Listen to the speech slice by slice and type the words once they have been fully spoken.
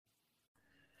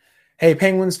Hey,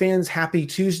 Penguins fans, happy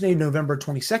Tuesday, November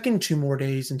 22nd. 2 more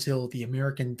days until the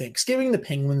American Thanksgiving. The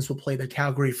Penguins will play the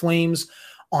Calgary Flames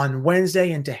on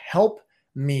Wednesday. And to help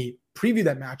me preview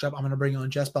that matchup, I'm going to bring on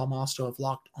Jess Belmosto of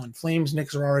Locked on Flames. Nick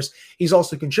Zararis, he's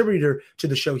also a contributor to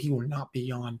the show. He will not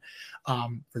be on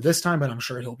for this time, but I'm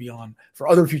sure he'll be on for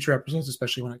other future episodes,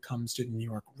 especially when it comes to the New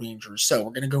York Rangers. So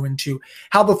we're going to go into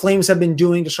how the Flames have been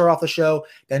doing to start off the show.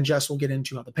 Then Jess will get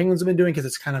into how the Penguins have been doing, because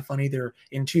it's kind of funny. They're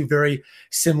in two very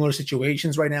similar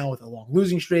situations right now, with a long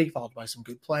losing streak followed by some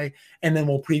good play. And then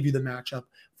we'll preview the matchup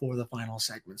for the final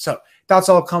segment. So that's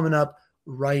all coming up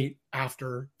right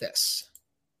after this.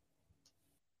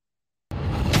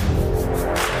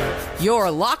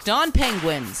 You're Locked On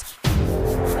Penguins,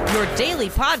 your daily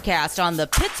podcast on the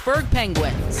Pittsburgh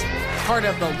Penguins, part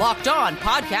of the Locked On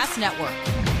Podcast Network,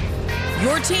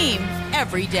 your team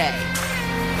every day.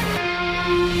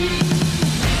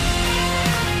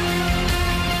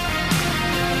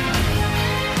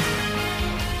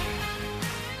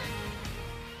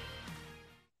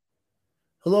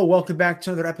 Hello, welcome back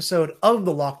to another episode of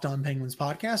the Locked On Penguins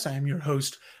podcast. I am your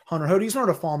host, Hunter Hodes.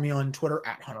 Remember to follow me on Twitter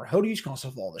at Hunter Hodes. You can also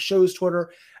follow the show's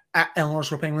Twitter at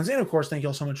 @Penguins. And of course, thank you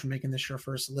all so much for making this your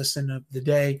first listen of the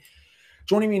day.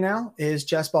 Joining me now is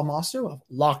Jess Belmosto of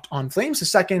Locked on Flames, the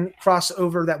second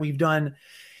crossover that we've done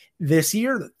this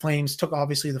year. The Flames took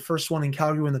obviously the first one in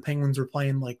Calgary when the Penguins were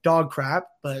playing like dog crap,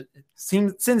 but it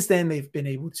seems since then they've been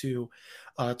able to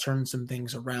turn some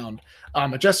things around.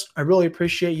 Jess, I really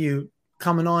appreciate you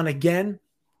coming on again.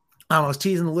 I was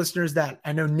teasing the listeners that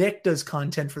I know Nick does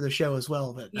content for the show as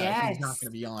well, but he's not going to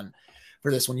be on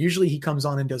for this one. Usually he comes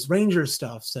on and does Rangers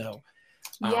stuff. So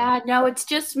no, it's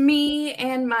just me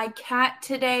and my cat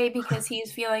today because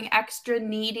he's feeling extra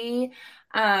needy.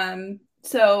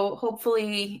 So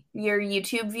hopefully your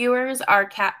YouTube viewers are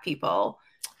cat people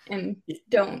and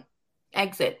don't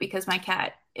exit because my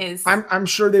cat is. I'm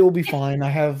sure they will be fine. I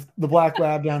have the black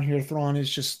lab down here. Thrawn is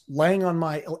just laying on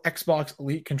my Xbox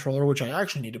Elite controller, which I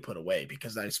actually need to put away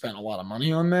because I spent a lot of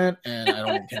money on that, and I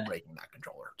don't intend breaking that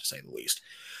controller, to say the least.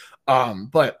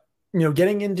 But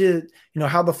getting into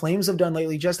how the Flames have done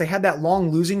lately, Jess, they had that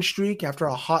long losing streak after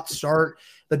a hot start,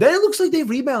 but then it looks like they've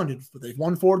rebounded. They've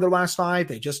won 4 of their last 5.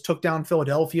 They just took down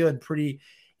Philadelphia in pretty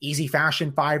easy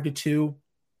fashion, 5-2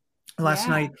 last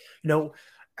night.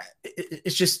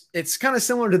 It's kind of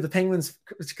similar to the Penguins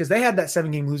because they had that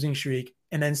 7-game losing streak.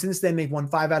 And then since then, they've won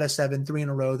 5 out of 7, 3 in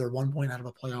a row. They're 1 point out of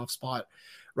a playoff spot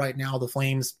right now. The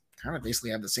Flames kind of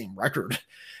basically have the same record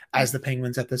as the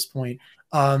Penguins at this point.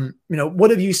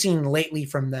 What have you seen lately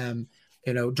from them,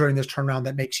 during this turnaround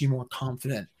that makes you more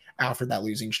confident after that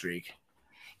losing streak?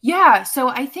 Yeah. So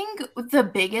I think the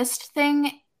biggest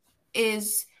thing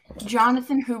is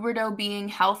Jonathan Huberdeau being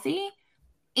healthy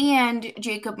and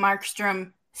Jacob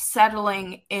Markstrom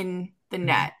settling in the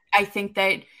net. I think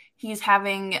that he's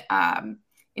having an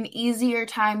easier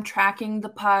time tracking the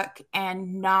puck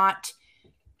and not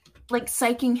like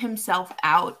psyching himself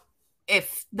out,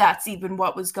 if that's even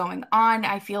what was going on.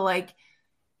 I feel like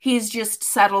he's just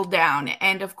settled down.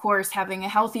 And of course, having a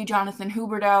healthy Jonathan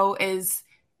Huberdeau is,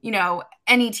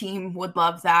 any team would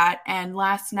love that. And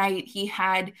last night he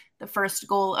had the first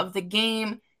goal of the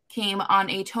game, came on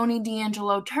a Tony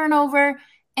DeAngelo turnover,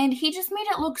 and he just made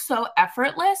it look so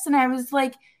effortless. And I was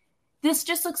like, this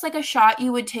just looks like a shot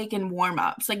you would take in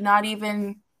warm-ups, like not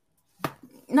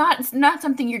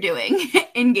something you're doing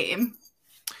in game.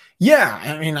 Yeah,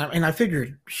 I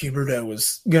figured Huberdeau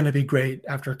was going to be great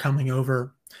after coming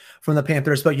over from the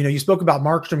Panthers. But, you spoke about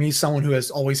Markstrom. He's someone who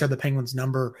has always had the Penguins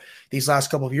number these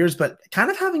last couple of years, but kind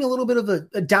of having a little bit of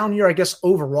a down year, I guess,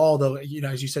 overall, though.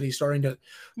 As you said, he's starting to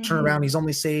turn around. He's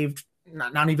only saved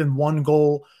not even 1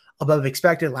 goal above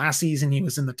expected. Last season, he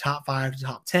was in the top 5 to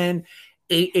top 10,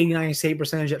 89 save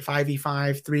percentage at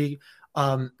 5v5, 3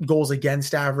 goals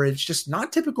against average. Just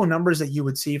not typical numbers that you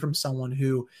would see from someone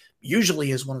who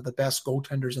usually is one of the best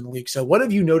goaltenders in the league. So what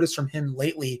have you noticed from him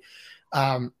lately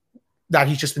that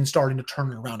he's just been starting to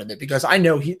turn around a bit? Because I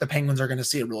know the Penguins are going to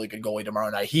see a really good goalie tomorrow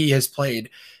night. He has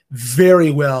played very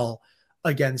well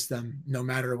against them, no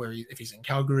matter if he's in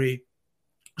Calgary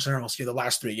or somewhere else. The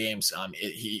last 3 games,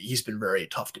 he's been very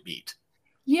tough to beat.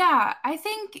 Yeah, I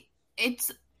think it's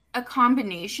a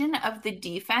combination of the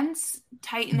defense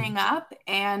tightening up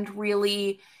and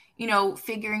really,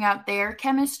 figuring out their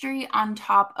chemistry on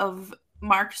top of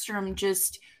Markstrom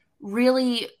just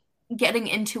really getting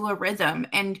into a rhythm.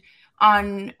 And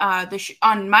on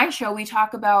on my show, we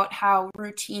talk about how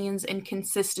routines and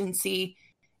consistency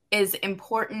is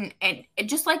important, and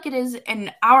just like it is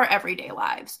in our everyday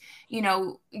lives.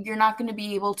 You're not going to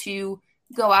be able to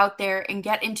go out there and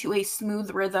get into a smooth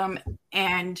rhythm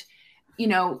and,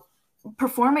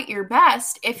 perform at your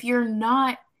best if you're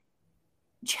not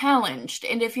challenged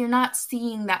and if you're not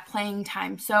seeing that playing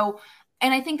time. So,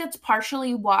 and I think that's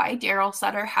partially why Daryl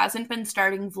Sutter hasn't been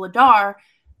starting Vladar,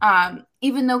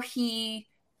 even though he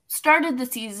started the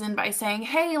season by saying,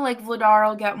 hey, like Vladar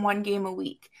will get 1 game a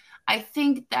week. I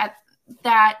think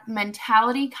that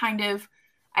mentality kind of,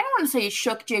 I don't want to say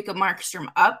shook Jacob Markstrom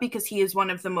up because he is one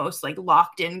of the most like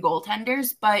locked in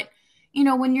goaltenders, but you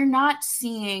know, when you're not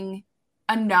seeing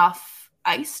enough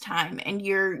ice time and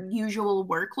your usual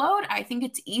workload, I think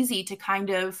it's easy to kind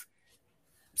of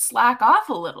slack off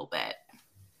a little bit.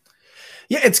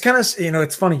 Yeah, it's kind of,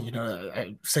 it's funny,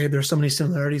 I say there's so many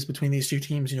similarities between these two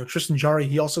teams. Tristan Jarry,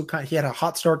 he had a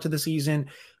hot start to the season,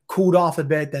 cooled off a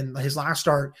bit. Then his last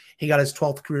start, he got his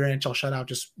 12th career NHL shutout,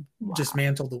 just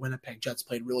dismantled the Winnipeg Jets,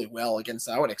 played really well against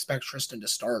that. I would expect Tristan to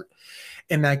start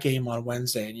in that game on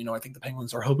Wednesday. And, I think the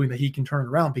Penguins are hoping that he can turn it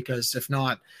around, because if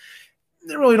not,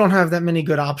 they really don't have that many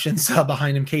good options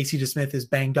behind him. Casey DeSmith is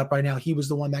banged up right now. He was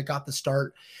the one that got the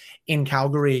start in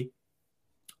Calgary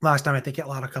last time. I think he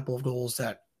allowed a couple of goals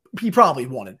that he probably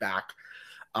wanted back,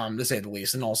 to say the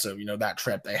least. And also, that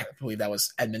trip, I believe that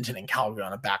was Edmonton and Calgary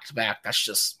on a back-to-back. That's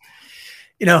just,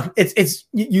 it's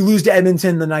you lose to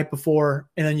Edmonton the night before,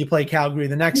 and then you play Calgary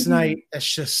the next night.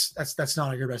 That's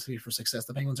not a good recipe for success.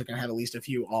 The Penguins are going to have at least a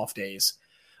few off days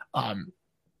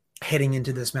heading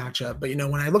into this matchup. But,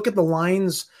 when I look at the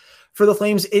lines for the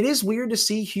Flames, it is weird to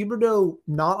see Huberdeau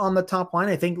not on the top line.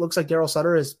 I think it looks like Daryl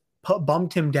Sutter has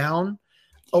bumped him down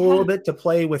a little bit to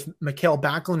play with Mikael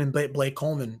Backlund and Blake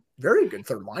Coleman. Very good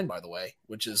third line, by the way,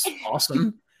 which is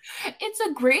awesome. It's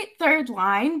a great third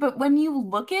line, but when you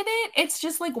look at it, it's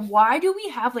just like, why do we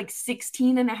have like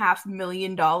 $16.5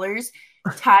 million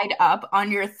tied up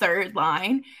on your third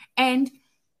line? And,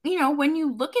 when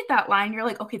you look at that line, you're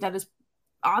like, okay, that is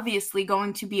obviously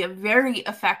going to be a very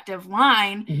effective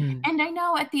line. Mm-hmm. And I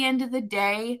know at the end of the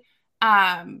day,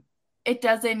 it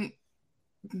doesn't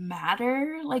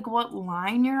matter like what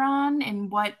line you're on and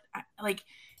what, like,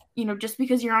 just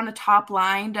because you're on a top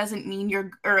line doesn't mean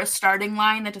or a starting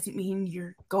line, that doesn't mean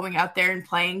you're going out there and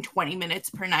playing 20 minutes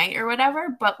per night or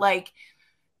whatever. But like,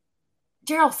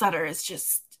 Daryl Sutter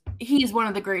is he's one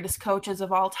of the greatest coaches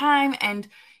of all time, and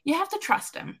you have to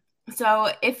trust him.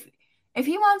 So if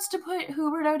he wants to put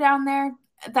Huberdeau down there,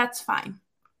 that's fine.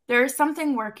 There's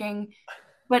something working,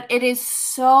 but it is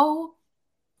so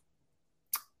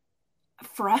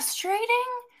frustrating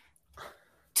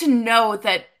to know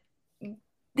that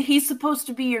he's supposed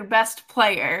to be your best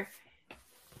player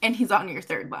and he's on your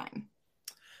third line.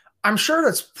 I'm sure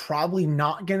that's probably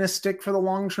not going to stick for the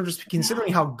long term, just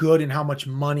considering how good and how much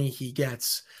money he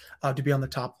gets to be on the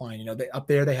top line. Up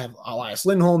there they have Elias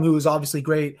Lindholm, who is obviously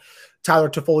great. Tyler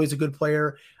Toffoli is a good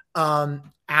player.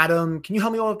 Adam, can you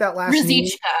help me out with that last name?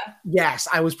 Yes,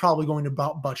 I was probably going to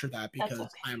butcher that because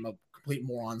I'm a complete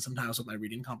moron sometimes with my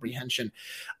reading comprehension.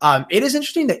 It is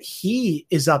interesting that he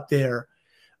is up there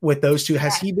with those two.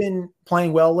 Has he been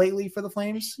playing well lately for the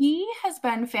Flames? He has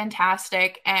been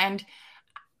fantastic, and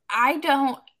I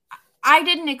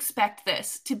didn't expect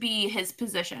this to be his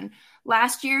position.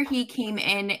 Last year, he came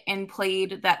in and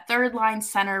played that third line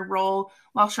center role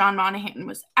while Sean Monahan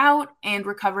was out and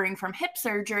recovering from hip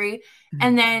surgery. Mm-hmm.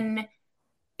 And then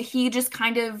he just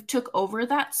kind of took over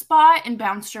that spot and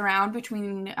bounced around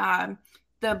between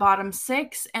the bottom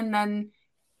six. And then,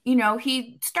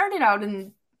 he started out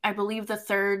in, I believe, the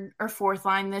third or fourth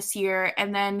line this year.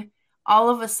 And then all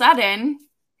of a sudden,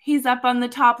 he's up on the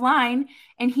top line,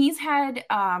 and he's had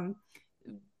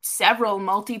several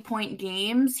multi-point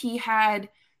games. He had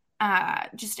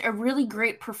just a really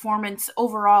great performance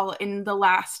overall in the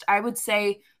last, I would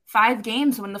say, 5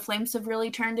 games when the Flames have really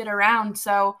turned it around.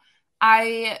 So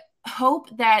I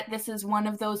hope that this is one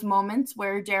of those moments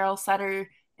where Daryl Sutter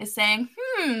is saying,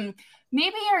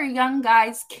 maybe our young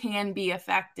guys can be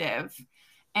effective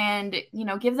and,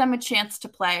 give them a chance to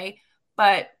play,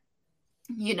 but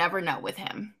you never know with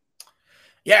him.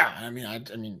 Yeah. I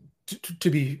mean, to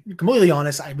be completely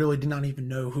honest, I really did not even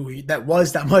know who that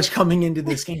was that much coming into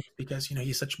this game because,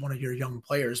 he's such one of your young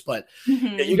players, but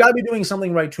you got to be doing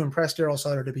something right to impress Daryl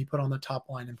Sutter to be put on the top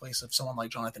line in place of someone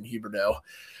like Jonathan Huberdeau.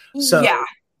 So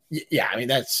yeah, I mean,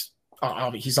 that's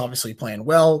he's obviously playing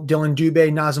well. Dylan Dubé,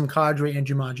 Nazem Kadri,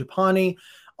 Andrew Mangiapane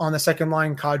on the second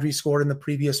line. Kadri scored in the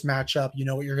previous matchup. You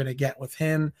know what you're going to get with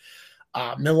him.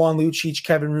 Milan Lucic,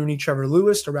 Kevin Rooney, Trevor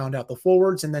Lewis to round out the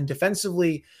forwards. And then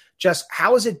defensively, just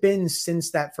how has it been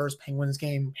since that first Penguins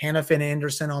game? Hanifin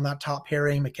Anderson on that top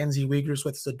pairing, Mackenzie Wiegers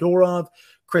with Zadorov,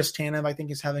 Chris Tanev, I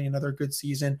think, is having another good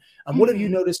season. What have you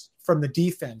noticed from the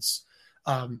defense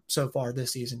so far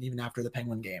this season, even after the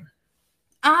Penguin game?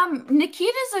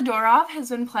 Nikita Zadorov has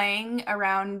been playing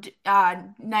around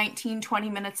 19, 20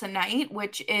 minutes a night,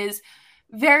 which is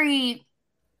very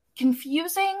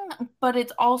confusing, but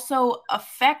it's also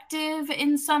effective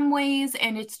in some ways.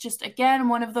 And it's just, again,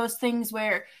 one of those things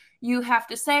where you have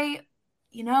to say,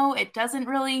 it doesn't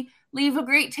really leave a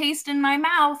great taste in my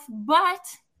mouth, but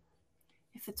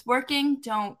if it's working,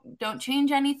 don't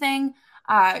change anything.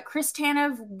 Chris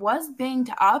Tanev was banged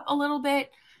up a little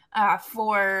bit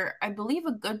for, I believe,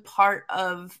 a good part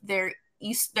of their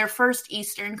first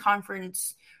Eastern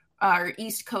Conference or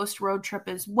East Coast road trip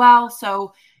as well.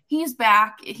 So he's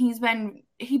back.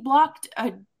 He blocked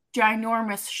a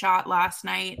ginormous shot last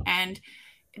night, and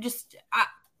just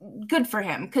good for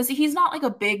him, because he's not like a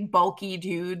big bulky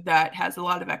dude that has a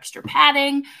lot of extra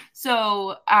padding.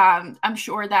 So I'm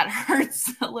sure that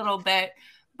hurts a little bit,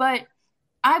 but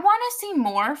I want to see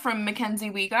more from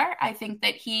Mackenzie Weegar. I think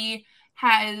that he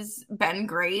has been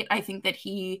great. I think that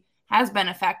he has been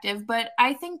effective, but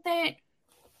I think that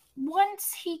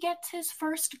once he gets his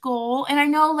first goal, and I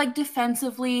know like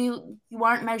defensively you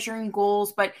aren't measuring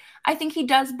goals, but I think he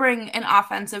does bring an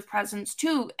offensive presence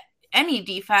to any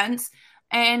defense.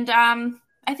 And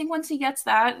I think once he gets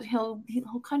that, he'll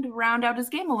kind of round out his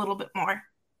game a little bit more.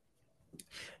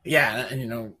 Yeah,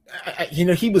 and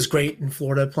he was great in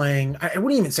Florida playing. I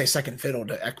wouldn't even say second fiddle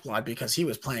to Ekblad, because he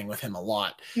was playing with him a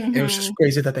lot. Mm-hmm. It was just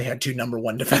crazy that they had two number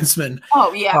one defensemen.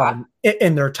 Oh yeah,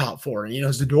 in their top four.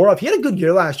 Zadorov, he had a good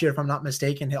year last year, if I'm not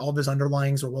mistaken. All of his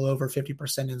underlyings were well over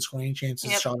 50% in scoring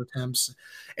chances, shot attempts,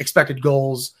 expected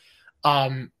goals.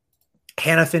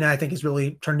 Hanifin, I think, has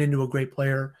really turned into a great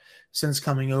player since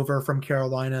coming over from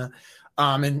Carolina.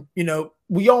 And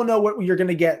we all know what you're going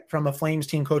to get from a Flames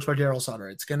team coached by Daryl Sutter.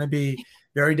 It's going to be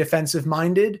very defensive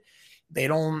minded. They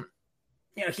don't,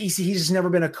 he's just never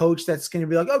been a coach that's going to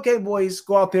be like, okay, boys,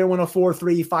 go out there, win a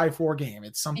 4-3, 5-4 game.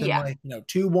 It's something like,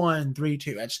 2-1,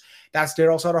 3-2. That's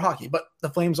Daryl Sutter hockey. But the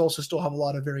Flames also still have a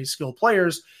lot of very skilled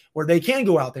players where they can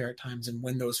go out there at times and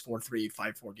win those 4-3,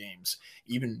 5-4 games,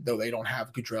 even though they don't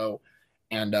have Gaudreau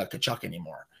and Tkachuk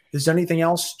anymore. Is there anything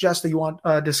else, Jess, that you want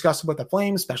to discuss about the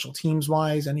Flames, special teams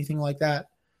wise, anything like that?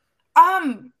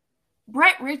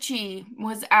 Brett Ritchie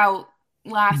was out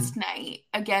last night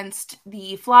against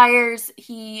the Flyers.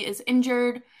 He is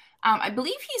injured. I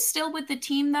believe he's still with the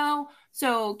team though.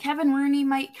 So Kevin Rooney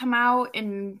might come out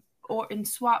and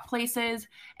swap places.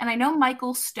 And I know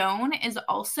Michael Stone is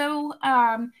also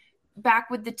back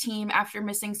with the team after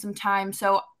missing some time.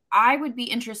 So I would be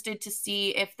interested to see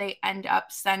if they end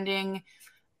up sending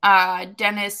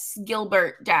Dennis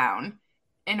Gilbert down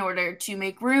in order to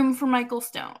make room for Michael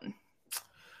Stone.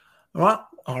 Well,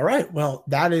 all right. Well,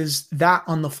 that is that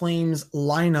on the Flames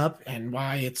lineup, and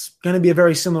why it's going to be a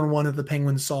very similar one that the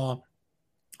Penguins saw.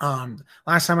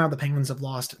 Last time out, the Penguins have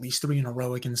lost at least 3 in a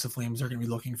row against the Flames. They're going to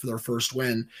be looking for their first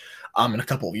win in a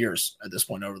couple of years at this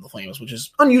point over the Flames, which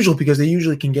is unusual because they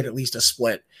usually can get at least a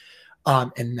split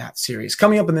in that series.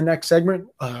 Coming up in the next segment,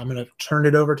 I'm going to turn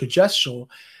it over to Jess. She'll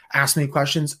ask me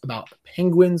questions about the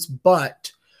Penguins, but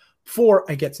before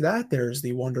I get to that, there's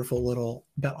the wonderful little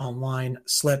Bet Online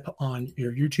slip on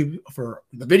your YouTube for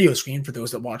the video screen for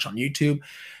those that watch on YouTube.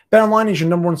 Bet Online is your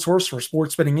number one source for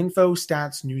sports betting info,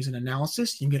 stats, news, and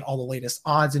analysis. You can get all the latest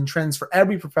odds and trends for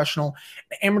every professional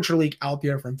and amateur league out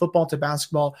there, from football to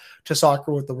basketball to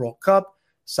soccer with the World Cup.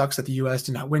 Sucks that the U.S.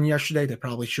 did not win yesterday. They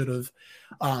probably should have.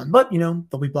 But, there'll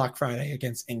be Black Friday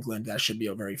against England. That should be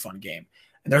a very fun game.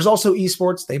 And there's also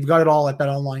esports. They've got it all at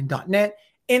betonline.net.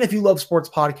 And if you love sports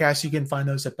podcasts, you can find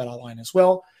those at BetOnline as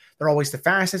well. They're always the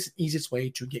fastest and easiest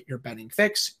way to get your betting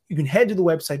fix. You can head to the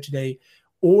website today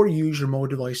or use your mobile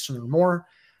device to learn more.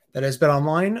 That is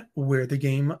BetOnline, where the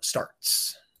game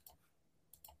starts.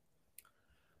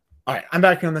 All right, I'm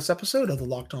back here on this episode of the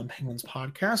Locked On Penguins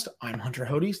podcast. I'm Hunter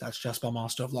Hodes. That's Jess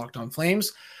Belmosto of Locked On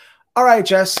Flames. All right,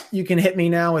 Jess, you can hit me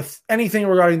now with anything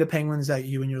regarding the Penguins that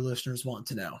you and your listeners want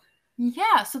to know.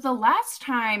 Yeah, so the last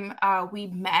time we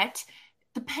met,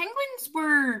 the Penguins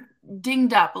were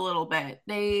dinged up a little bit.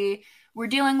 They were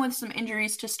dealing with some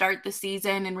injuries to start the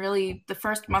season, and really the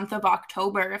first month of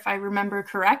October, if I remember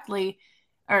correctly,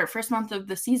 or first month of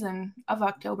the season of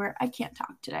October. I can't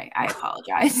talk today. I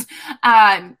apologize.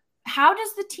 How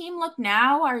does the team look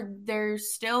now? Are there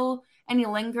still any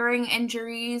lingering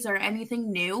injuries or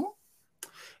anything new?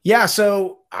 Yeah,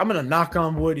 so I'm going to knock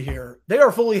on wood here. They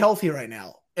are fully healthy right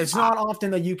now. It's not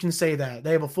often that you can say that.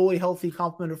 They have a fully healthy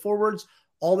complement of forwards.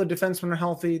 All the defensemen are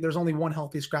healthy. There's only one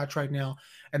healthy scratch right now,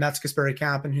 and that's Kasperi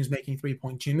Kapanen, who's making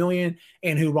 $3.2 million,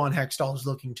 and who Ron Hextall is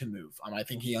looking to move. I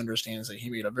think he understands that he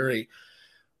made a very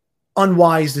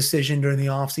unwise decision during the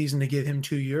offseason to give him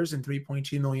 2 years and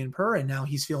 $3.2 million per, and now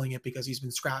he's feeling it because he's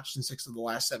been scratched in 6 of the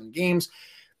last 7 games.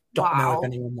 Don't know if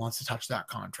anyone wants to touch that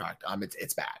contract.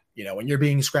 It's bad. When you're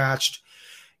being scratched,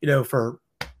 for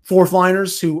fourth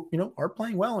liners who, are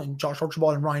playing well, and Josh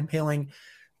Archibald and Ryan Poehling,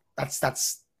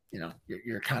 that's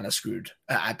you're kind of screwed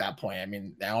at that point. I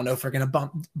mean, I don't know if we're going to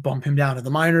bump him down to the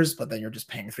minors, but then you're just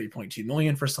paying $3.2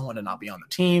 million for someone to not be on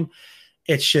the team.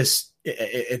 It's just,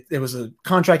 it was a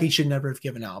contract he should never have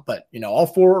given out. But, all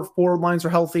four lines are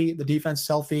healthy. The defense is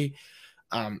healthy.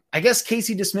 I guess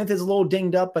Casey DeSmith is a little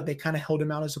dinged up, but they kind of held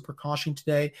him out as a precaution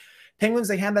today. Penguins,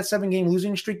 they had that 7-game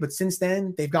losing streak, but since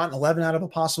then they've gotten 11 out of a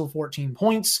possible 14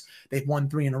 points. They've won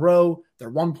 3 in a row. They're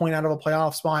 1 point out of a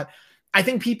playoff spot. I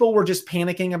think people were just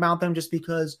panicking about them just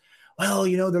because, well,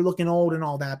 they're looking old and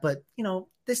all that. But,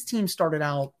 this team started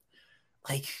out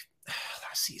like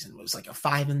last season was like a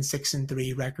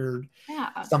 5-6-3 record,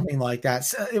 something like that.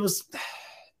 So it was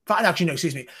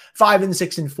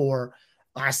 5-6-4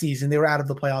 last season. They were out of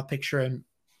the playoff picture, and,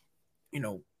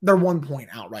 they're 1 point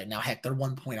out right now. Heck, they're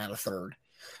 1 point out of third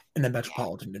in the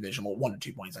Metropolitan Division. Well, 1 to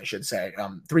 2 points, I should say.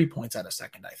 3 points out of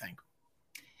second, I think,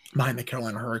 behind the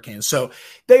Carolina Hurricanes. So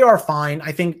they are fine.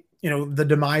 I think, the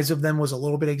demise of them was a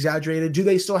little bit exaggerated. Do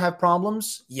they still have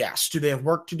problems? Yes. Do they have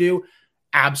work to do?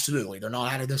 Absolutely. They're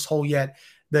not out of this hole yet.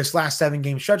 This last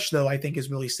 7-game stretch, though, I think has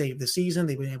really saved the season.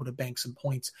 They've been able to bank some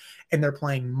points, and they're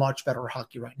playing much better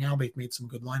hockey right now. They've made some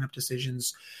good lineup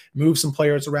decisions, moved some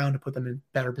players around to put them in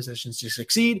better positions to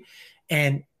succeed.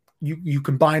 And you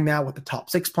combine that with the top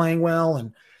 6 playing well,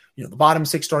 and the bottom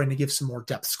 6 starting to give some more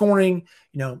depth scoring,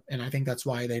 and I think that's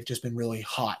why they've just been really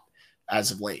hot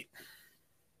as of late.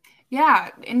 Yeah.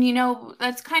 And,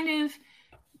 that's kind of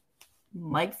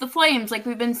like the Flames, like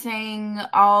we've been saying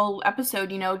all episode,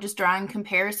 just drawing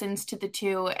comparisons to the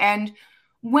two. And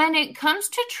when it comes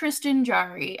to Tristan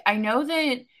Jarry, I know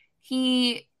that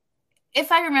he,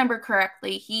 if I remember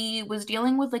correctly, he was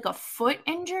dealing with like a foot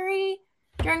injury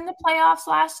during the playoffs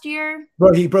last year.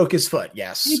 Bro, he broke his foot,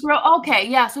 yes. Okay,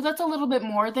 yeah, so that's a little bit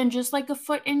more than just like a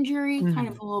foot injury, kind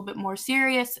of a little bit more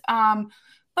serious.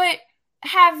 But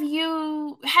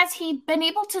has he been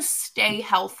able to stay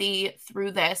healthy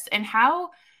through this, and how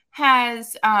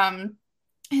has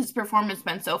his performance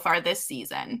been so far this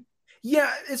season?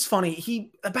 Yeah, it's funny.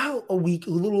 He, about a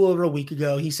little over a week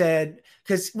ago, he said,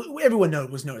 because everyone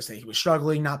was noticing he was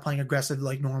struggling, not playing aggressive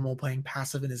like normal, playing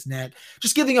passive in his net,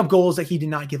 just giving up goals that he did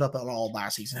not give up at all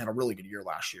last season. Had a really good year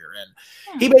last year.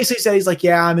 And he basically said, he's like,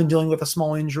 yeah, I've been dealing with a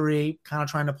small injury, kind of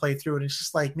trying to play through it. It's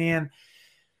just like, man,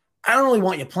 I don't really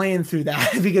want you playing through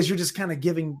that because you're just kind of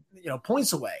giving,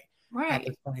 points away. Right. At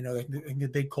this point, the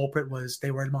big culprit was they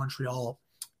were in Montreal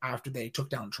after they took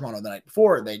down Toronto the night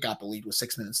before. They got the lead with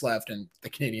 6 minutes left, and the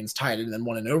Canadians tied it and then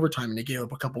won in overtime, and they gave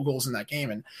up a couple goals in that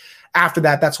game. And after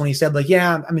that, that's when he said, like,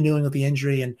 yeah, I've been dealing with the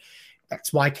injury, and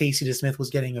that's why Casey DeSmith was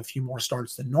getting a few more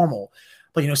starts than normal.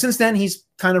 But, since then, he's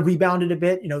kind of rebounded a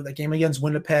bit. The game against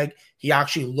Winnipeg, he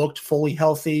actually looked fully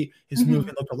healthy. His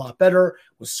movement looked a lot better,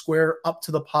 was square up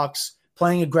to the pucks,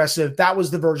 playing aggressive. That was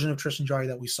the version of Tristan Jarry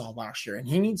that we saw last year, and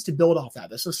he needs to build off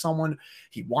that. This is someone,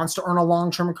 he wants to earn a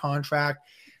long-term contract.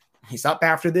 He's up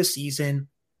after this season.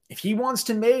 If he wants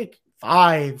to make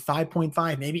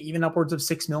 5.5, maybe even upwards of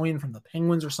 $6 million from the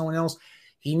Penguins or someone else,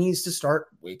 he needs to start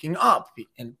waking up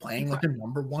and playing like a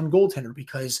number 1 goaltender,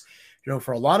 because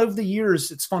for a lot of the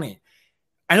years, it's funny.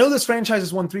 I know this franchise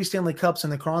has won 3 Stanley Cups in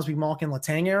the Crosby, Malkin,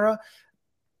 Letang era,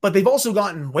 but they've also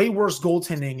gotten way worse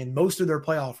goaltending in most of their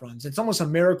playoff runs. It's almost a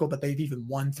miracle that they've even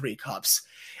won 3 cups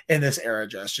in this era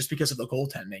just because of the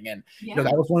goaltending. And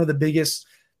that was one of the biggest,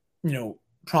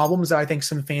 problems that I think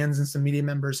some fans and some media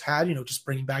members had, just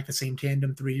bringing back the same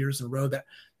tandem 3 years in a row that,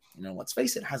 let's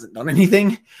face it, hasn't done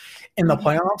anything in the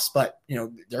playoffs. But,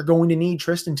 they're going to need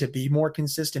Tristan to be more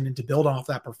consistent and to build off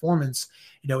that performance,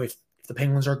 if the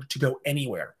Penguins are to go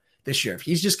anywhere this year. If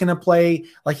he's just going to play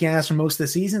like he has for most of the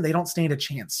season, they don't stand a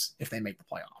chance if they make the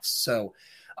playoffs. So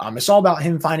it's all about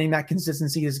him finding that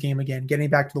consistency in his game again,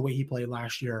 getting back to the way he played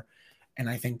last year. And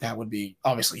I think that would be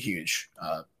obviously huge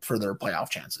for their playoff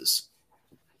chances.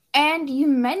 And you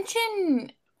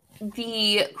mentioned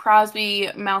the Crosby,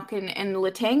 Malkin, and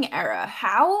Letang era.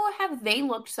 How have they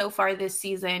looked so far this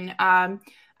season?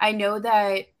 I know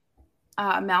that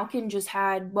Malkin just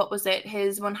had,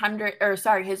 his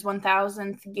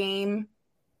 1000th game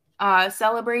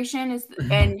celebration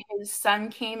and his son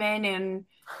came in and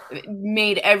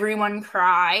made everyone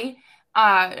cry.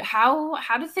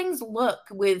 How do things look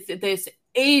with this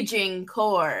aging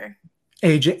core?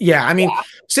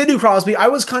 Sidney Crosby, I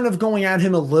was kind of going at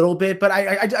him a little bit, but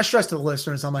I stressed to the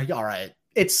listeners, I'm like, all right,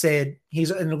 it's Sid.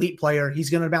 He's an elite player. He's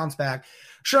going to bounce back.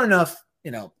 sure enough,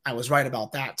 I was right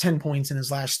about that. 10 points in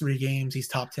his last 3 games. He's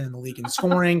top 10 in the league in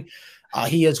scoring.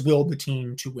 He has willed the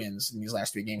team to wins in these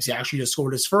last 3 games. He actually just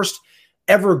scored his first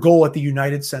ever goal at the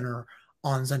United Center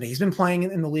on Sunday. He's been playing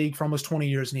in the league for almost 20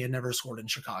 years, and he had never scored in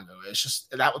Chicago. It's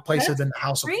just that place has been the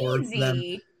house of horrors for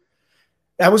them.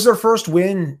 That was their first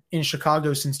win in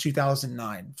Chicago since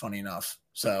 2009, funny enough.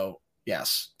 So,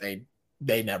 yes, they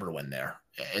never win there.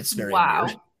 It's very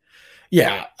weird.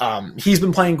 Yeah, he's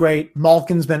been playing great.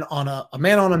 Malkin's been on a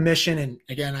man on a mission, and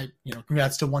again,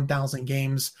 congrats to 1,000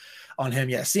 games on him.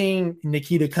 Yeah, seeing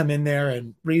Nikita come in there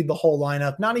and read the whole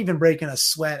lineup, not even breaking a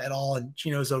sweat at all, and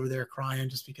Chino's over there crying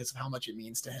just because of how much it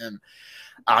means to him.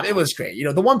 It was great.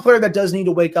 The one player that does need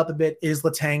to wake up a bit is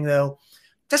Letang, though.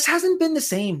 Just hasn't been the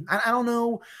same. I don't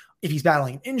know if he's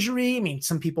battling an injury. I mean,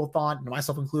 some people thought,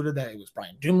 myself included, that it was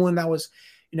Brian Dumoulin that was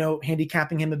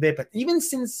handicapping him a bit. But even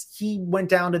since he went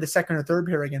down to the second or third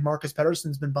pair again, Marcus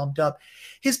Pettersson's been bumped up.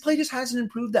 His play just hasn't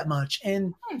improved that much.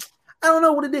 And I don't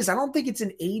know what it is. I don't think it's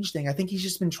an age thing. I think he's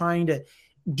just been trying to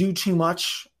do too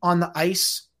much on the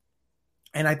ice.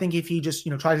 And I think if he just,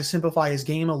 tries to simplify his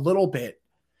game a little bit,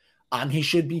 he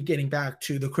should be getting back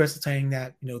to the Chris Letang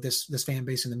that, this fan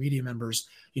base and the media members,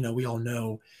 we all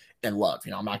know and love.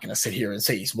 I'm not going to sit here and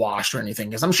say he's washed or anything,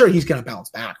 because I'm sure he's going to bounce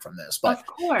back from this. But of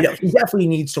course, he definitely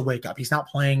needs to wake up. He's not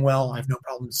playing well. I have no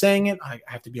problem saying it. I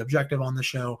have to be objective on the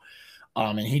show.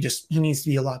 And he needs to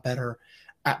be a lot better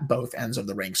at both ends of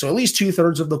the ring. So at least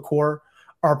 2/3 of the core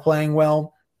are playing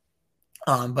well.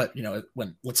 But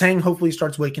when Letang hopefully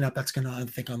starts waking up, that's going to, I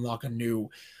think, unlock a new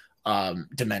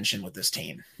dimension with this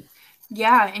team.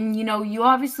 Yeah, and you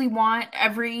obviously want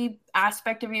every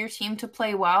aspect of your team to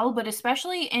play well, but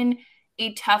especially in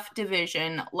a tough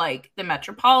division like the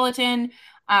Metropolitan,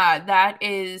 that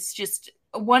is just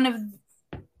one of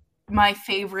my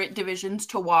favorite divisions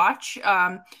to watch.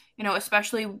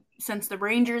 Especially since the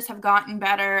Rangers have gotten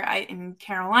better in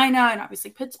Carolina and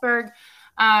obviously Pittsburgh.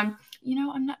 I'm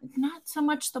not so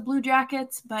much the Blue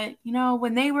Jackets, but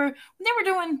when they were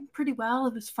doing pretty well,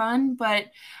 it was fun. But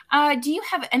do you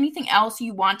have anything else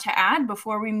you want to add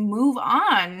before we move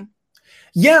on?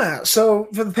 Yeah, so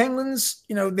for the Penguins,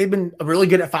 they've been really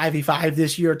good at 5v5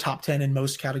 this year, top 10 in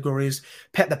most categories.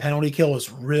 The penalty kill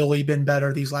has really been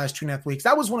better these last 2.5 weeks.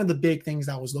 That was one of the big things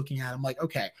I was looking at. I'm like,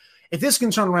 okay, if this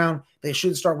can turn around, they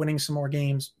should start winning some more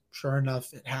games. Sure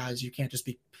enough, it has. You can't just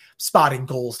be spotting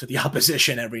goals to the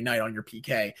opposition every night on your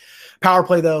PK. Power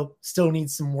play, though, still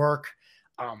needs some work.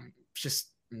 Just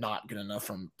not good enough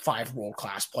from 5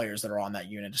 world-class players that are on that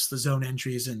unit. Just the zone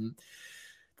entries and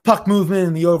puck movement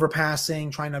and the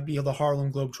overpassing, trying to be the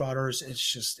Harlem Globetrotters.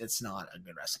 It's not a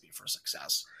good recipe for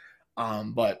success.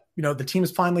 But the team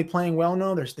is finally playing well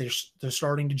now. They're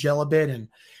starting to gel a bit, and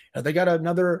they got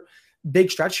another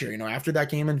big stretch here. After that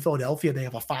game in Philadelphia, they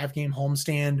have a 5-game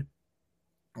homestand.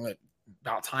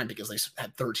 About time, because they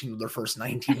had 13 of their first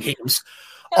 19 games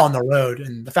on the road.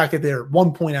 And the fact that they're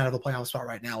 1 point out of the playoff spot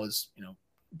right now is,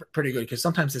 pretty good, because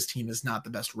sometimes this team is not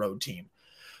the best road team.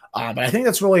 But I think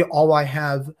that's really all I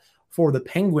have for the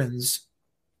Penguins.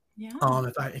 Yeah.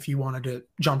 If you wanted to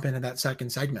jump into that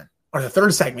second segment, or the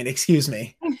third segment, excuse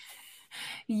me.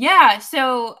 Yeah.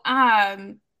 So,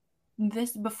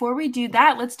 before we do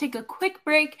that, let's take a quick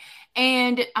break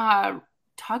and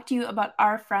talk to you about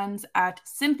our friends at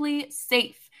Simply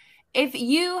Safe. If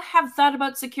you have thought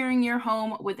about securing your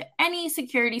home with any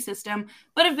security system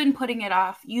but have been putting it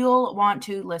off, you'll want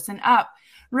to listen up.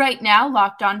 Right now,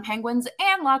 Locked On Penguins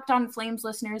and Locked On Flames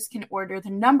listeners can order the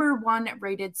 #1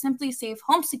 rated Simply Safe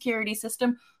home security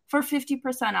system for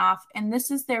 50% off, and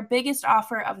this is their biggest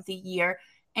offer of the year,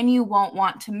 and you won't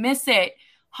want to miss it.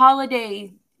 Holidays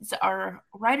are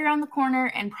right around the corner,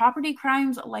 and property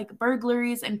crimes like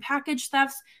burglaries and package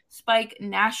thefts spike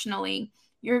nationally.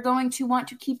 You're going to want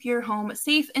to keep your home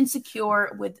safe and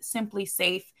secure with Simply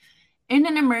Safe. In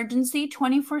an emergency,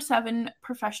 24/7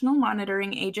 professional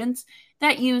monitoring agents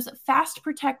that use Fast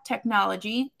Protect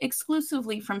technology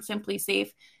exclusively from Simply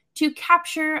Safe to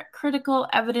capture critical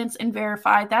evidence and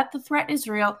verify that the threat is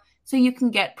real, so you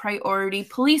can get priority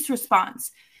police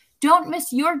response. Don't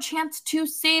miss your chance to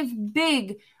save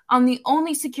big on the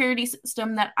only security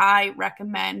system that I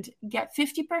recommend. Get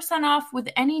 50% off with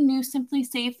any new Simply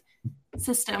Safe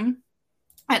system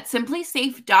at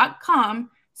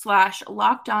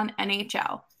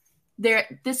simplysafe.com/LockedOnNHL.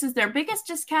 This is their biggest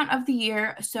discount of the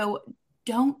year, so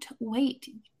don't wait.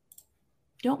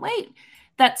 Don't wait.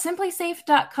 That's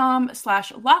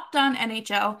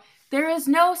simplysafe.com/LockedOnNHL. There is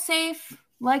no safe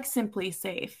like Simply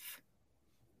Safe.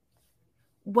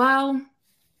 Well,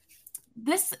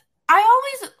 I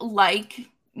always like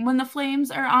when the Flames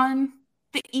are on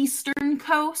the Eastern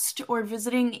Coast or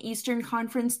visiting Eastern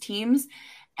Conference teams,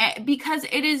 because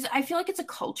I feel like it's a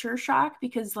culture shock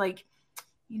because like,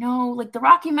 like the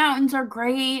Rocky Mountains are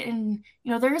great and,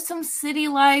 there is some city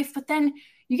life, but then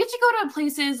you get to go to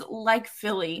places like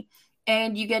Philly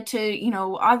and you get to,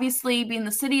 obviously be in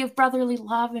the city of brotherly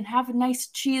love and have a nice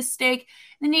cheesesteak.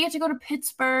 And then you get to go to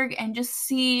Pittsburgh and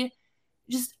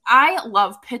I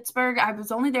love Pittsburgh. I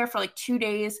was only there for like 2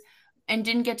 days and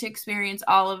didn't get to experience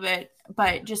all of it,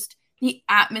 but just the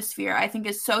atmosphere I think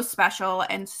is so special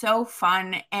and so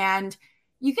fun. And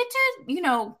you get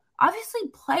to, obviously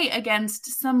play against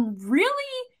some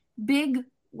really big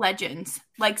legends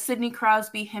like Sidney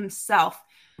Crosby himself.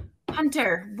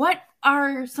 Hunter, what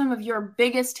are some of your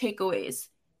biggest takeaways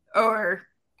or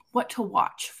what to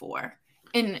watch for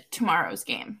in tomorrow's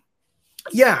game?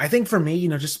 Yeah, I think for me,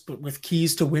 just with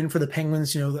keys to win for the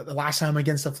Penguins, the last time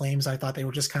against the Flames, I thought they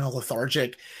were just kind of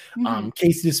lethargic.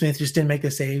 Casey DeSmith just didn't make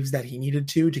the saves that he needed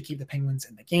to keep the Penguins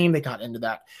in the game. They got into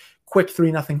that quick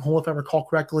 3-0 hole, if I recall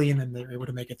correctly, and then they were able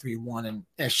to make it 3-1. And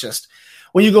it's just,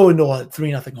 when you go into a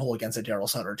 3-0 hole against a Daryl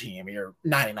Sutter team, you're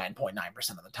 99.9%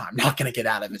 of the time not going to get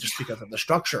out of it just because of the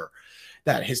structure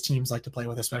that his teams like to play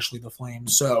with, especially the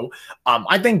Flames. So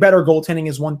I think better goaltending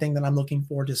is one thing that I'm looking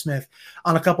for to Smith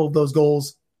on a couple of those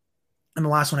goals. And the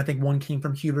last one, I think one came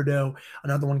from Huberdeau.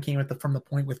 Another one came from the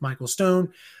point with Michael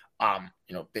Stone.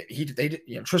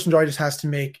 Tristan Jarry just has to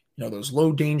make, those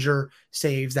low danger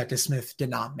saves that DeSmith did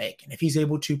not make. And if he's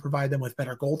able to provide them with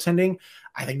better goaltending,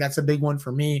 I think that's a big one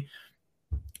for me.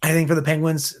 I think for the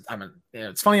Penguins,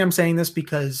 it's funny I'm saying this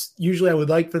because usually I would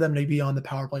like for them to be on the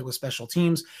power play with special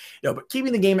teams, but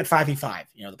keeping the game at 5v5.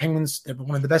 The Penguins, they're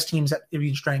one of the best teams at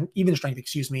even strength,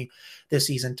 this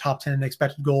season. Top 10 in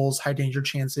expected goals, high danger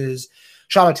chances,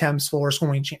 shot attempts, for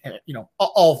scoring,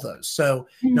 all of those. So,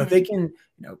 if they can,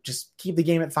 just keep the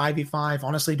game at 5v5,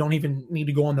 honestly, don't even need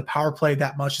to go on the power play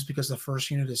that much just because the first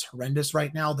unit is horrendous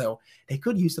right now, though they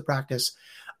could use the practice.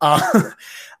 I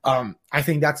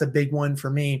think that's a big one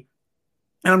for me.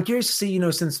 And I'm curious to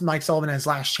see, since Mike Sullivan has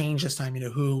last changed this time,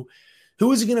 who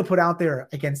is he going to put out there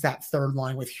against that third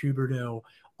line with Huberdeau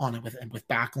on it with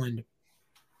Backlund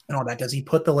and all that? Does he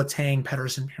put the Letang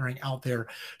Pettersson pairing out there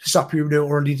to stop Huberdeau,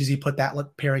 or does he put that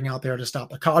pairing out there to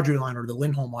stop the Kadri line or the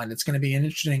Lindholm line? It's going to be an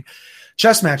interesting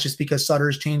chess match just because Sutter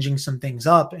is changing some things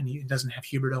up and he doesn't have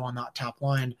Huberdeau on that top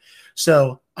line.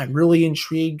 So I'm really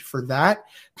intrigued for that.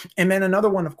 And then another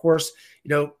one, of course,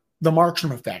 the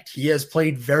Markstrom effect. He has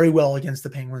played very well against the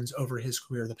Penguins over his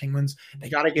career. The Penguins, they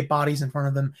got to get bodies in front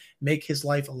of them, make his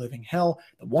life a living hell.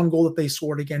 The one goal that they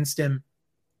scored against him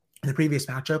in the previous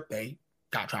matchup, they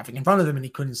got traffic in front of him and he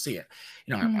couldn't see it.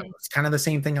 It's kind of the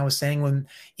same thing I was saying when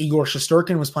Igor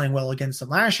Shesterkin was playing well against him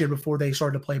last year before they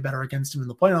started to play better against him in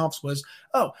the playoffs was,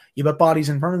 you put bodies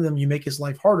in front of them, you make his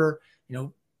life harder.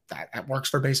 That works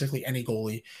for basically any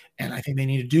goalie. And I think they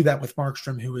need to do that with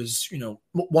Markstrom, who is,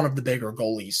 one of the bigger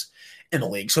goalies in the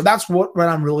league. So that's what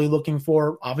I'm really looking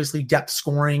for. Obviously, depth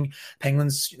scoring.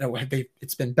 Penguins,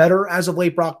 it's been better as of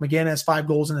late. Brock McGinn has 5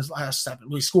 goals in his last 7.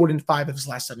 He scored in 5 of his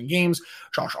last 7 games.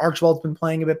 Josh Archibald's been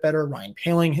playing a bit better. Ryan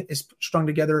Poehling is strung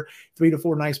together 3 to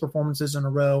 4 nice performances in a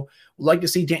row. Would like to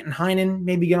see Danton Heinen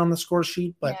maybe get on the score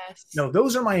sheet. But,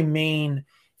 those are my main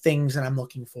things that I'm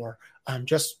looking for.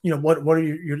 What are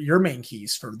your main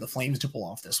keys for the Flames to pull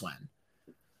off this win?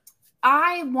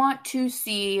 I want to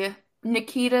see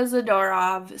Nikita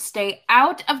Zadorov stay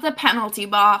out of the penalty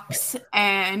box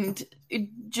and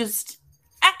just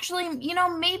actually,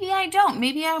 maybe I don't.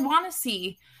 Maybe I want to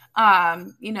see, the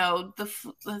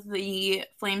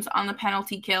Flames on the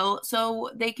penalty kill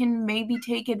so they can maybe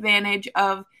take advantage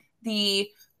of the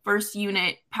first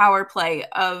unit power play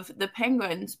of the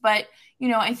Penguins. But,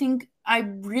 I think I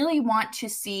really want to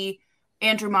see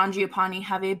Andrew Mangiapane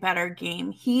have a better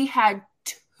game. He had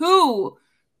two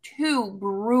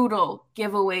brutal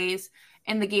giveaways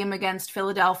in the game against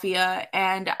Philadelphia.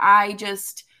 And I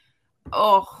just,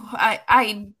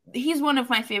 he's one of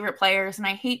my favorite players and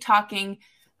I hate talking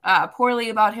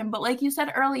poorly about him. But like you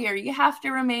said earlier, you have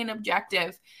to remain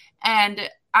objective. And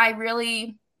I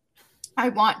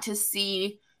want to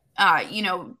see,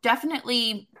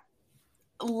 definitely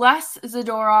less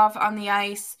Zadorov on the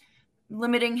ice,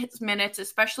 limiting his minutes,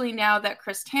 especially now that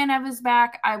Chris Tanev is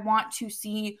back. I want to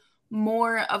see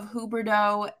more of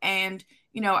Huberdeau. And,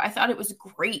 I thought it was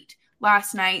great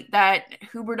last night that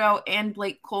Huberdeau and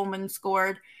Blake Coleman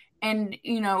scored. And,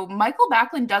 Michael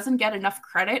Backlund doesn't get enough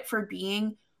credit for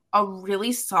being a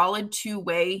really solid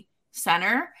two-way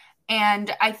center.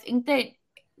 And I think that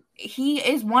he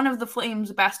is one of the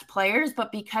Flames' best players,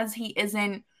 but because he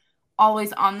isn't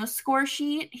always on the score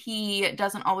sheet, he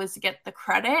doesn't always get the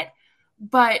credit.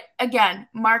 But again,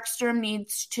 Markstrom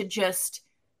needs to just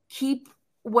keep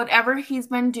whatever he's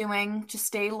been doing to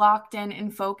stay locked in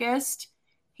and focused.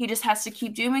 He just has to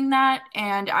keep doing that.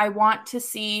 And I want to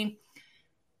see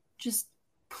just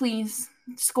please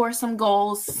score some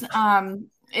goals.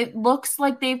 It looks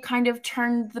like they've kind of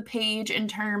turned the page in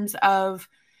terms of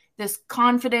this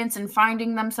confidence and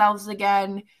finding themselves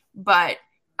again. But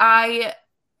I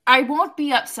won't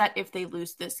be upset if they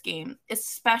lose this game,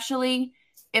 especially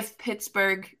if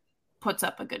Pittsburgh puts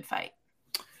up a good fight.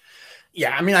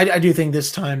 Yeah, I mean, I do think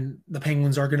this time the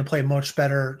Penguins are going to play much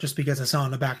better just because it's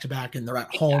on a back-to-back and they're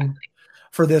at home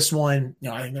for this one.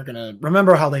 I think they're going to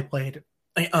remember how they played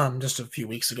just a few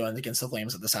weeks ago against the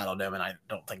Flames at the Saddledome, and I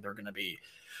don't think they're going to be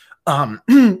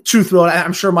too thrilled.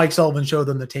 I'm sure Mike Sullivan showed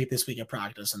them the tape this week at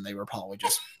practice, and they were probably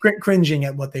just cringing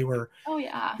at what they were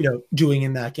doing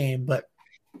in that game. But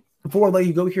before I let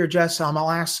you go here, Jess, I'll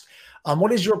ask,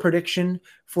 what is your prediction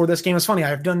for this game? It's funny,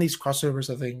 I've done these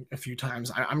crossovers, I think, a few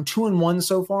times. I'm 2-1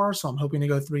 so far, so I'm hoping to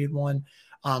go 3-1.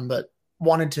 But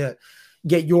wanted to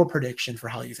get your prediction for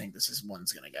how you think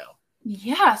one's going to go.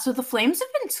 Yeah, so the Flames have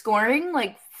been scoring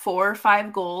like 4 or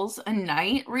 5 goals a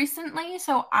night recently.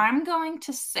 So I'm going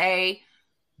to say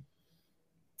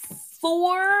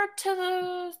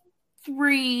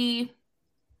 4-3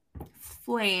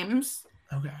 Flames.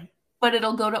 Okay. But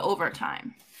it'll go to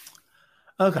overtime.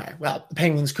 Okay. Well, the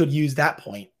Penguins could use that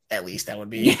point at least. That would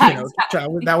be,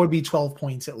 exactly. That would be 12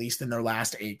 points at least in their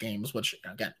last 8 games, which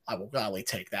again, I will gladly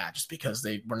take that just because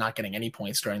they were not getting any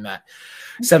points during that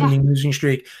 7-game losing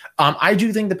streak. I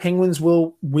do think the Penguins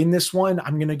will win this one.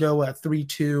 I'm going to go at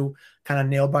 3-2 kind of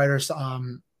nail biters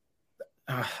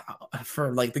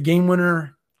for like the game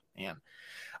winner. Man,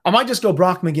 I might just go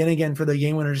Brock McGinn again for the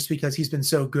game winner just because he's been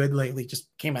so good lately, just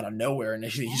came out of nowhere. And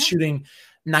he's shooting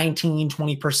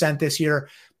 19-20% this year.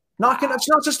 It's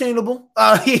not sustainable.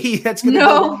 That's going to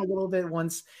go down a little bit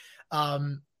once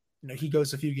he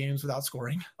goes a few games without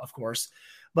scoring, of course.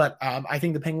 But I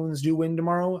think the Penguins do win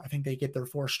tomorrow. I think they get their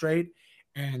 4 straight.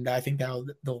 And I think they'll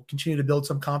continue to build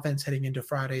some confidence heading into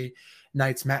Friday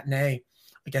night's matinee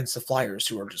against the Flyers,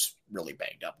 who are just really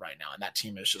banged up right now. And that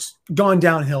team has just gone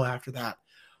downhill after that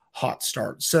hot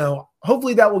start. So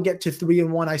hopefully that will get to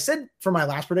 3-1. I said for my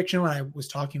last prediction when I was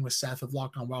talking with Seth of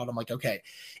Locked On Wild, I'm like, okay,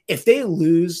 if they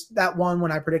lose that one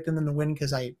when I predicted them to win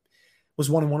because I was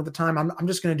 1-1 at the time, I'm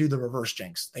just going to do the reverse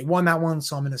jinx. They won that one,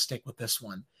 so I'm going to stick with this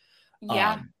one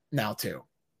now too.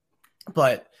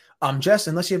 But Jess,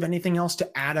 unless you have anything else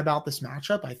to add about this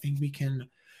matchup, I think we can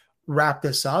wrap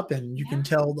this up, and you can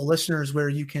tell the listeners where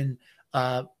you can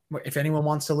if anyone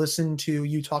wants to listen to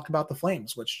you talk about the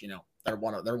Flames, which they're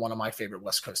one of my favorite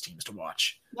West Coast teams to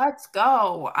watch. Let's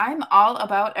go. I'm all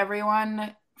about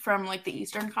everyone from like the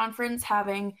Eastern Conference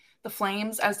having the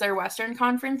Flames as their Western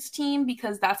Conference team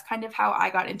because that's kind of how I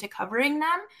got into covering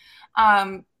them.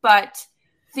 But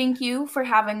thank you for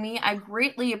having me. I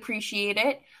greatly appreciate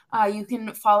it. You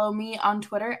can follow me on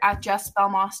Twitter at Jess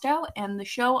Belmosto and the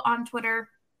show on Twitter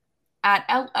at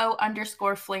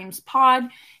LO_FlamesPod.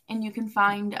 And you can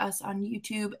find us on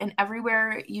YouTube and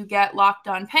everywhere you get Locked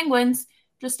On Penguins,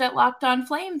 just at Locked On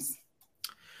Flames.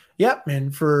 Yep.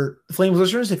 And for Flames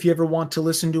listeners, if you ever want to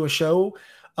listen to a show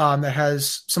that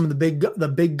has some of the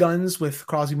big guns with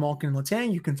Crosby, Malkin, and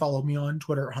Letang, you can follow me on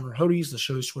Twitter at Hunter Hodes. The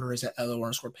show's Twitter is at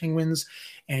LO_Penguins.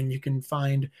 And you can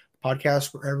find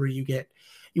podcasts wherever you get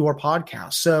your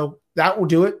podcast. So that will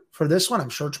do it for this one. I'm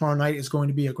sure tomorrow night is going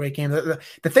to be a great game. The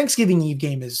Thanksgiving Eve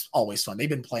game is always fun. They've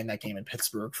been playing that game in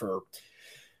Pittsburgh for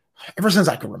ever since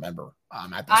I can remember.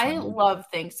 I love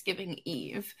Thanksgiving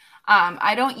Eve.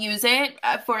 I don't use it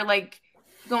for like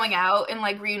going out and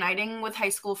like reuniting with high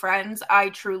school friends. I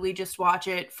truly just watch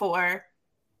it for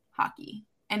hockey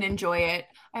and enjoy it.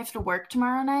 I have to work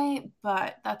tomorrow night,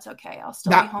 but that's okay. I'll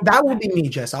still be home. That will be me,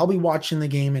 Jess. I'll be watching the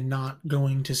game and not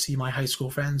going to see my high school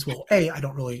friends. Well, A, I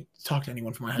don't really talk to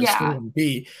anyone from my high school. And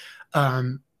B,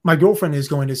 my girlfriend is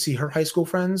going to see her high school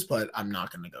friends, but I'm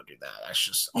not going to go do that. That's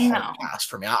just a hard pass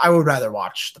for me. I would rather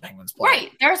watch the Penguins play.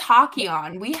 Right. There's hockey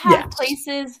on. We have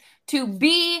places to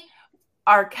be,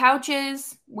 our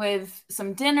couches with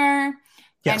some dinner.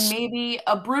 Yes. And maybe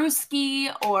a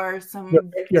brewski or some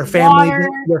your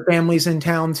family's in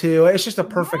town too. It's just a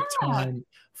perfect time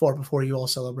before you all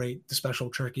celebrate the special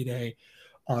Turkey Day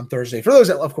on Thursday. For those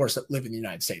that, of course, that live in the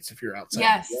United States, if you're outside.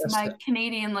 Yes, my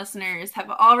Canadian listeners have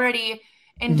already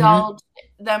indulged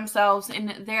themselves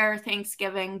in their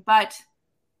Thanksgiving, but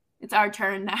it's our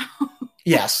turn now.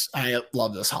 Yes, I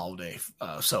love this holiday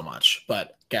so much.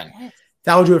 But again,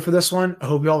 that will do it for this one. I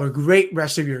hope you all have a great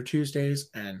rest of your Tuesdays,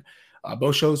 and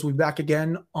both shows will be back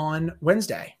again on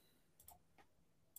Wednesday.